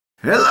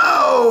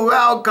Hello,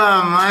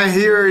 welcome.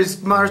 Here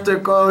is Master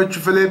Coach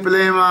Felipe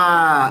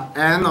Lima,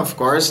 and of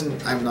course,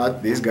 I'm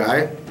not this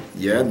guy.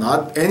 Yeah,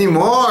 not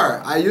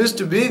anymore. I used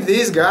to be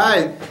this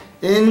guy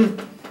in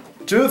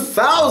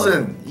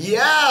 2000.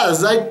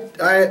 Yes,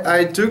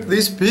 I took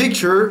this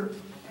picture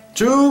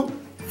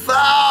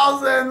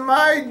 2000.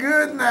 My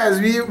goodness,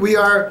 we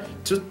are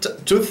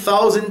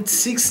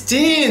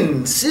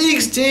 2016.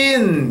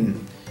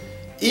 16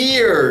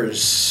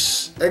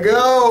 years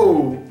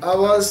ago I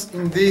was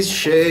in this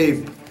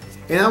shape,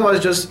 and I was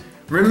just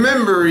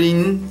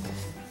remembering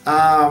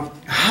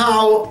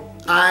how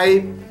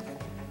I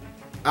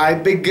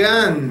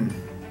began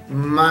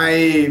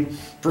my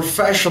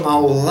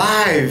professional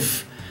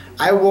life.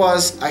 I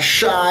was a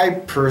shy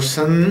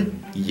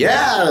person.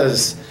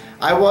 Yes,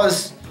 I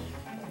was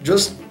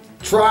just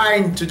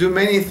trying to do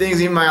many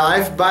things in my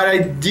life, but I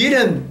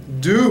didn't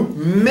do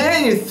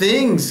many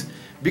things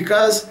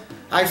because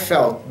I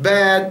felt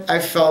bad. I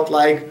felt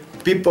like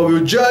people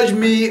will judge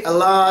me a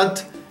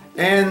lot,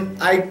 and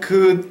I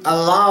could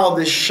allow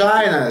the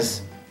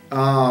shyness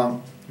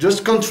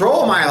just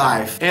control my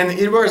life. And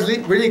it was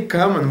really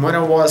common when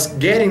I was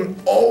getting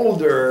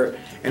older,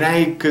 and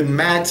I could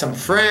meet some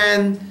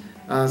friends,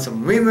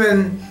 some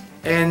women,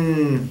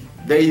 and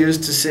they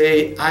used to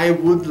say, I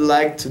would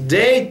like to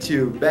date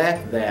you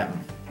back then.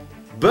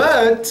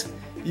 But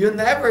you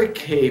never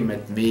came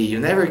at me, you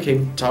never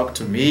came to talk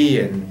to me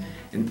and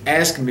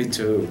ask me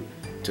to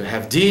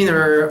have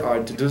dinner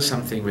or to do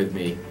something with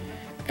me.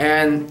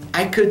 And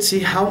I could see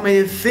how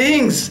many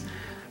things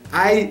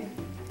I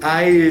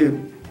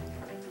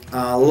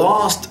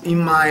lost in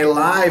my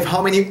life,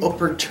 how many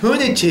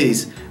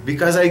opportunities,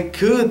 because I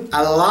could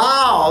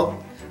allow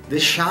the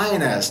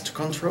shyness to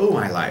control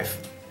my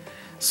life.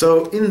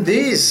 So in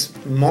this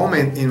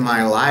moment in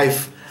my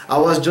life, I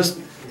was just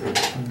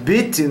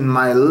beating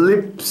my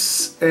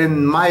lips,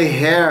 and my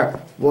hair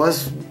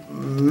was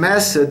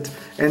messed,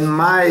 and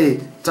my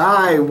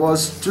tie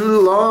was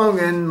too long,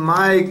 and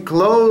my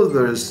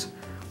clothes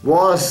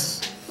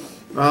was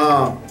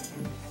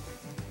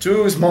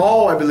too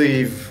small, I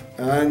believe,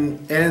 and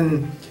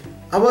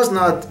I was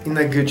not in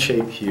a good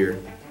shape here.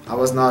 I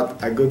was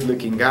not a good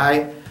looking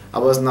guy. I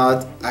was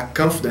not a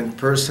confident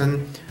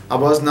person. I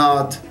was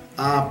not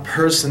a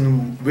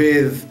person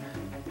with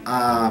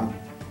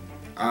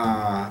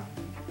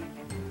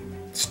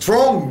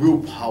strong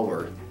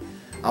willpower.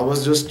 I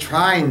was just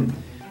trying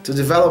to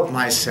develop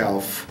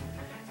myself.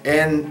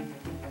 And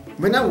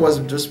when I was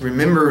just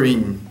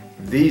remembering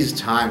these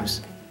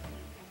times,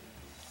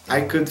 I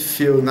could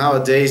feel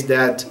nowadays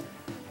that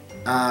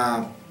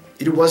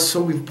it was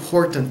so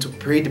important to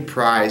pay the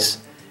price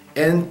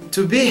and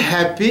to be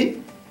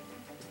happy,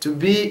 to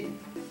be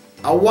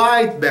a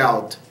white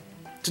belt,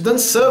 to don't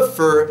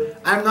suffer.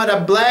 I'm not a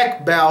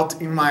black belt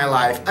in my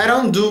life. I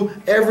don't do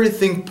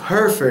everything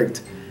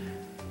perfect,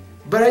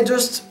 but I'm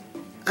just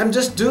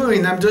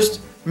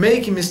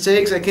making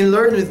mistakes. I can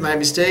learn with my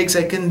mistakes.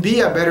 I can be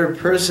a better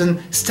person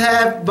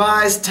step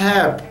by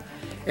step.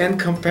 And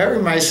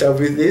comparing myself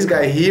with this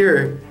guy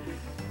here,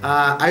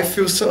 I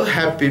feel so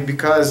happy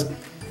because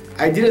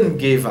I didn't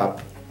give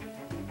up.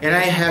 And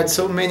I had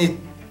so many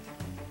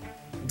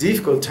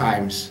difficult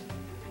times.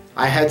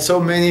 I had so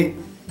many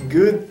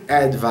good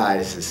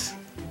advices.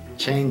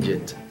 Change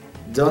it.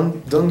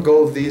 Don't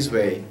go this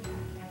way.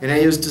 And I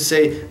used to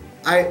say,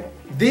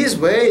 this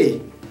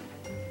way,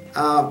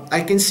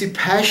 I can see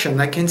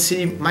passion, I can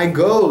see my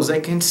goals, I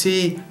can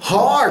see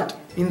heart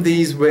in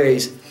these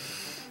ways.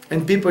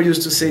 And people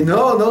used to say,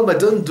 no, but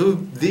don't do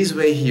this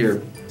way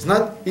here. It's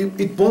not,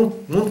 it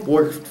won't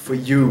work for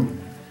you.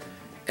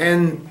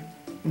 And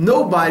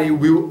nobody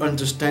will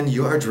understand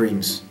your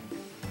dreams.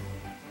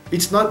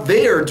 It's not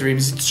their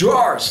dreams, it's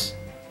yours.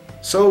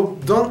 So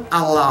don't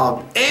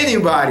allow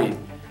anybody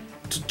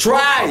to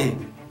try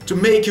to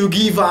make you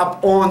give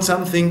up on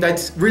something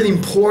that's really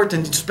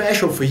important and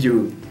special for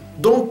you.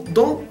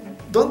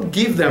 Don't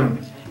give them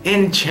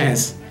any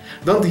chance.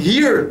 Don't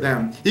hear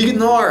them.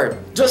 Ignore.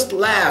 Just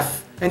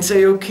laugh and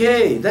say,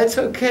 okay, that's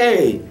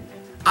okay.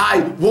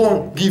 I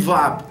won't give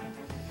up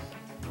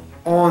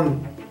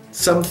on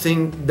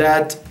something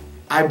that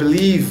I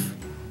believe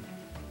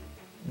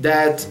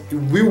that it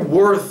will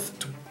worth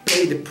to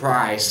pay the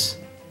price.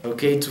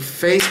 Okay, to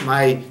face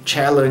my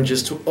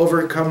challenges, to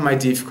overcome my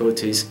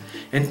difficulties,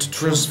 and to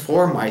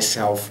transform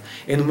myself.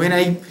 And when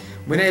I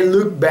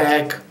look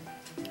back,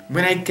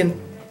 when I can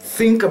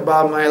think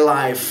about my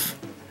life,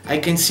 I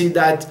can see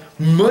that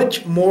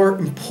much more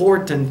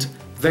important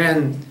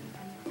than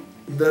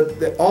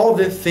all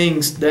the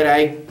things that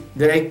I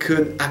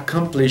could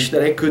accomplish,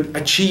 that I could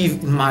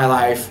achieve in my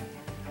life,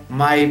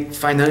 my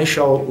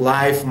financial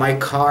life, my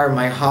car,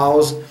 my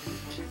house,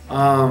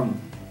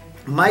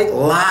 my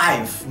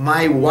life,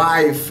 my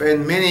wife,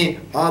 and many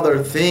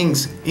other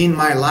things in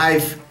my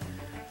life.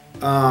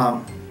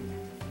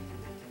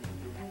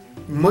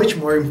 Much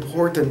more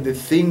important, the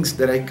things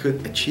that I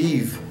could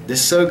achieve, the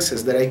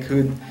success that I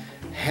could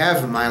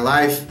have in my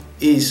life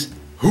is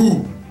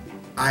who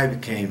I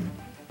became,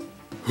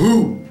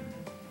 who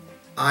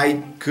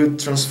I could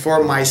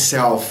transform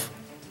myself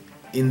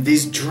in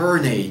this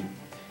journey,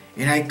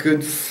 and I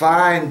could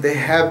find the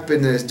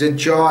happiness, the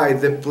joy,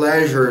 the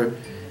pleasure,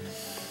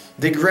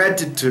 the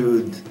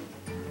gratitude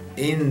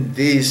in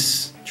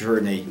this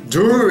journey,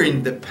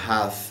 during the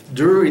path,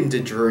 during the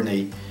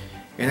journey.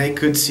 And I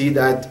could see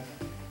that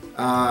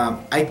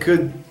I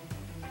could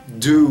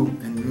do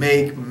and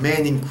make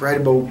many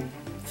incredible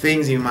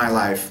things in my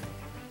life.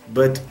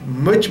 But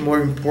much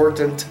more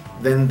important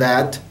than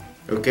that,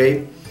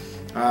 okay,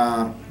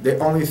 the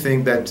only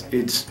thing that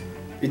it's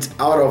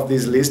out of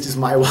this list is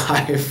my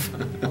wife,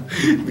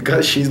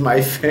 because she's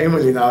my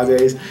family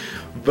nowadays.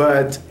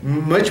 But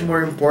much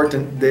more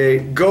important, the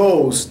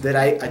goals that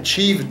I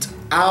achieved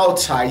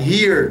outside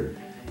here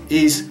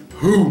is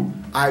who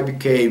I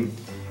became.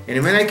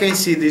 And when I can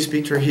see this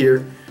picture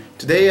here,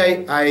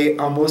 today I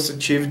almost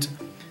achieved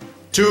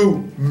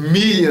 2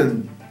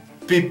 million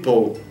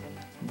people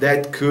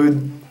that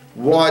could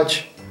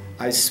watch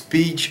a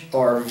speech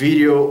or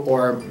video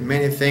or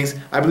many things.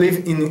 I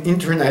believe in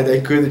internet I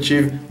could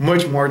achieve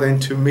much more than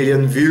 2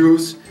 million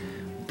views,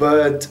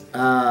 but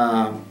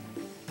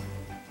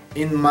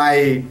in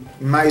my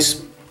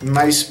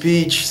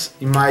speech,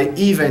 in my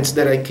events,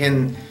 that I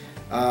can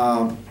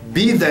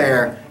be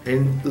there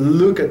and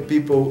look at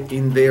people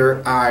in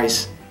their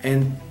eyes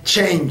and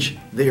change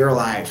their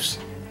lives.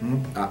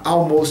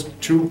 Almost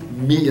 2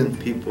 million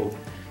people.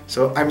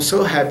 So I'm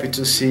so happy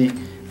to see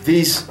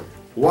this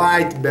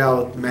white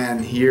belt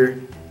man here,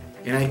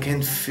 and I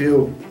can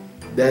feel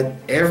that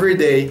every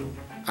day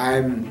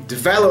I'm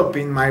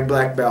developing my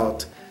black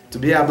belt to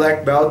be a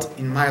black belt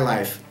in my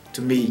life,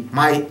 to be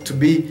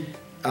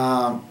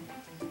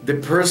the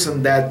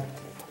person that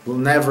will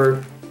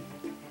never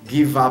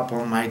give up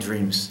on my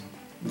dreams.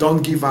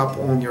 Don't give up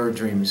on your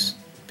dreams.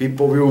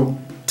 People will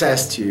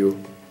test you,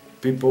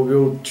 people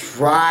will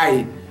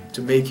try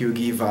to make you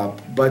give up,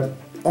 but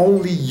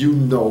only you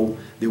know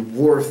the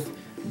worth,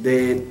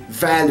 the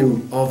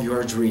value of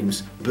your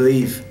dreams.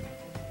 Believe,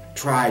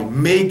 try,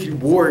 make it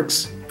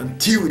works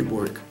until it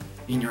works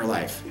in your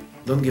life.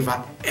 Don't give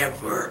up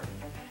ever,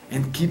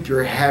 and keep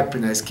your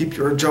happiness, keep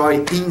your joy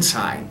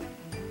inside,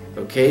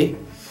 okay?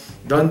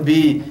 Don't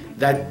be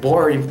that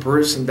boring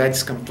person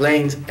that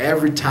complains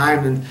every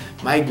time and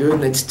my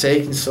goodness, it's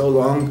taking so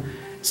long,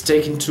 it's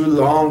taking too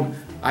long,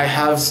 I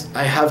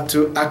have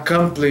to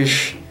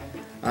accomplish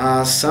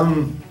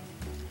some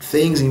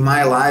things in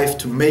my life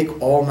to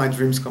make all my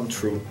dreams come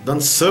true.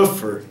 Don't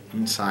suffer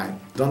inside.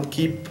 Don't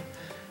keep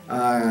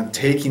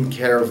taking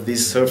care of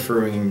this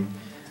suffering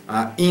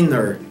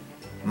inner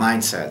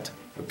mindset.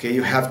 Okay,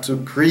 you have to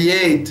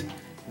create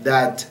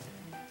that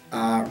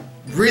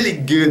really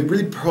good,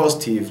 really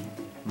positive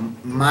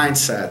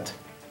mindset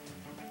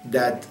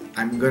that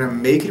I'm gonna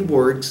make it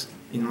work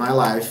in my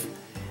life,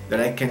 that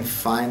I can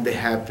find the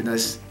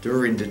happiness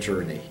during the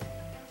journey.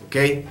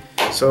 Okay,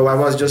 so I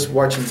was just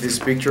watching this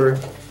picture,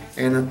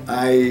 and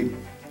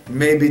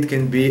maybe it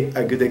can be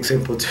a good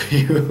example to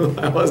you.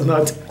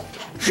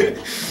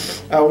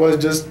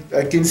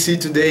 I can see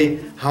today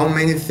how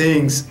many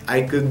things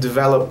I could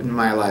develop in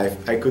my life,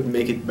 I could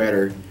make it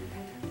better.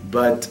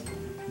 But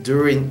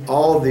during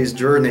all this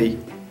journey,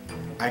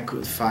 I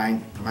could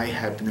find my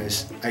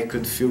happiness, I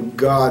could feel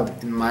God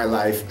in my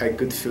life, I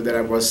could feel that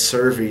I was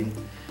serving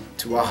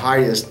to a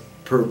highest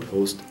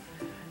purpose.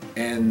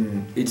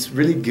 And it's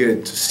really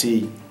good to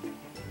see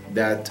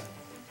that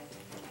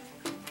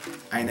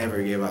I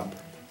never gave up.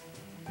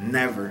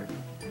 Never,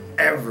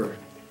 ever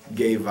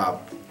gave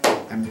up.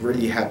 I'm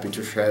really happy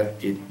to share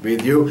it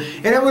with you.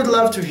 And I would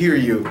love to hear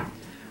you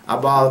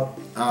about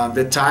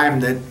the time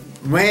that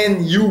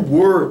when you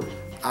were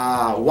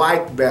a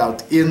white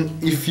belt,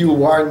 if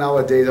you are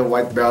nowadays a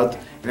white belt.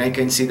 And I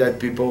can see that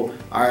people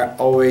are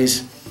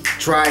always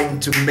trying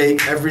to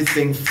make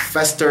everything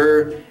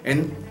faster,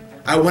 and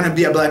I want to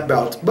be a black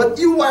belt. But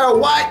you are a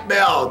white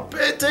belt.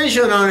 Pay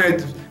attention on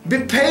it. Be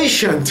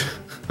patient.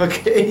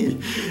 Okay?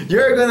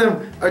 You're gonna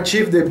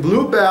achieve the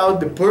blue belt,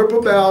 the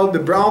purple belt, the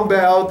brown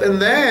belt,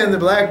 and then the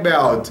black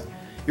belt.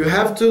 You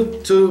have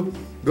to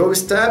go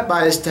step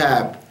by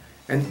step.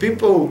 And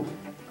people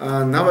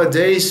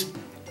nowadays,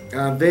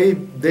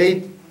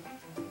 they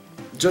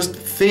just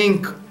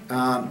think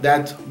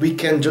that we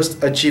can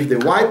just achieve the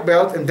white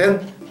belt and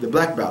then the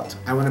black belt.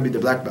 I want to be the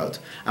black belt.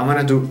 I want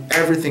to do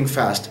everything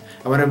fast.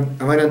 I want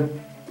to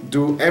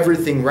do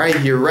everything right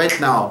here, right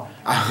now,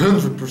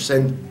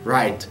 100%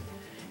 right.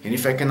 And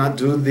if I cannot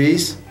do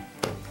this,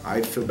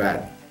 I feel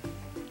bad,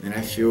 and I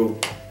feel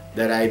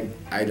that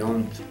I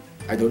don't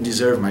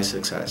deserve my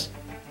success.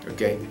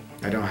 Okay,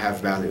 I don't have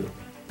value.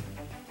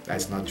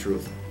 That's not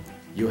true.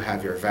 You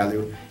have your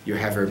value. You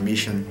have your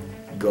mission.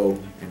 Go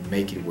and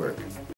make it work.